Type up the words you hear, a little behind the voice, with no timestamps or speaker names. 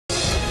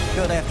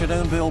Good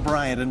afternoon, Bill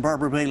Bryant and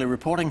Barbara Bailey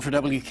reporting for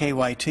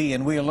WKYT,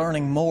 and we are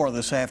learning more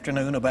this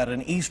afternoon about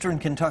an Eastern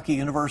Kentucky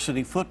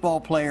University football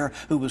player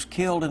who was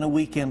killed in a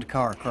weekend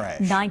car crash.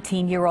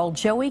 19-year-old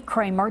Joey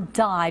Kramer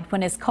died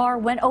when his car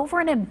went over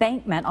an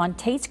embankment on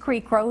Tates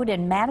Creek Road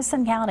in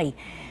Madison County.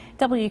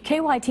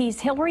 WKYT's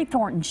Hillary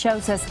Thornton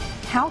shows us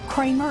how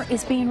Kramer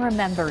is being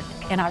remembered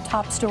in our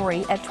top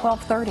story at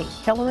 12:30.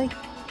 Hillary?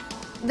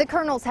 The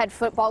Colonel's head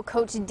football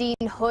coach Dean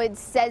Hood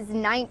says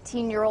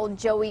 19-year-old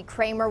Joey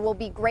Kramer will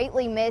be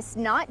greatly missed,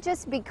 not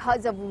just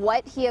because of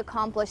what he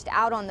accomplished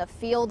out on the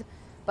field,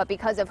 but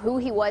because of who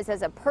he was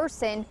as a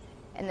person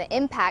and the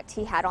impact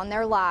he had on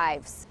their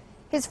lives.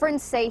 His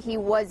friends say he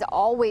was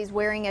always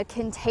wearing a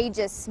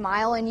contagious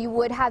smile, and you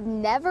would have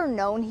never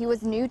known he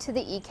was new to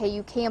the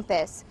EKU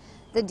campus.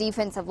 The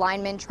defensive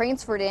lineman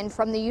transferred in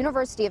from the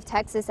University of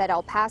Texas at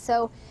El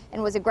Paso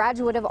and was a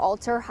graduate of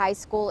Alter High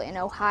School in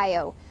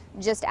Ohio.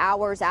 Just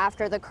hours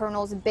after the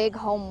Colonel's big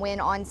home win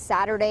on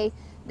Saturday,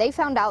 they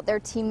found out their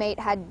teammate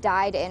had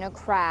died in a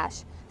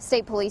crash.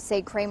 State police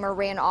say Kramer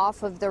ran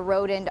off of the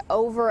road and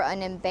over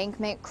an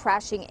embankment,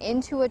 crashing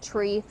into a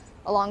tree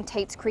along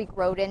Tates Creek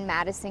Road in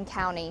Madison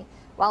County.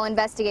 While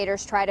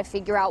investigators try to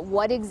figure out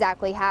what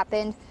exactly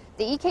happened,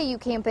 the EKU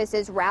campus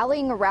is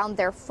rallying around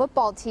their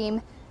football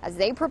team as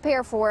they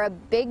prepare for a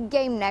big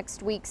game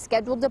next week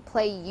scheduled to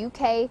play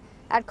UK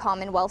at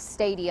Commonwealth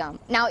Stadium.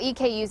 Now,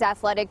 EKU's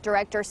athletic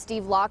director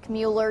Steve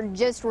Lockmuller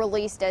just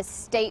released a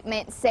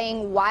statement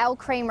saying while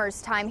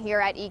Kramer's time here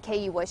at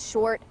EKU was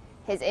short,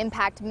 his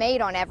impact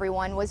made on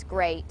everyone was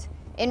great.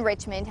 In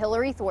Richmond,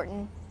 Hillary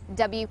Thornton,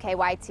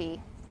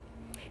 WKYT.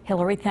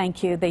 Hillary,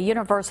 thank you. The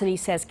university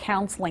says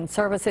counseling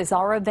services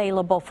are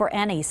available for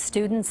any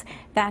students,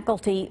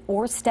 faculty,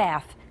 or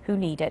staff who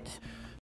need it.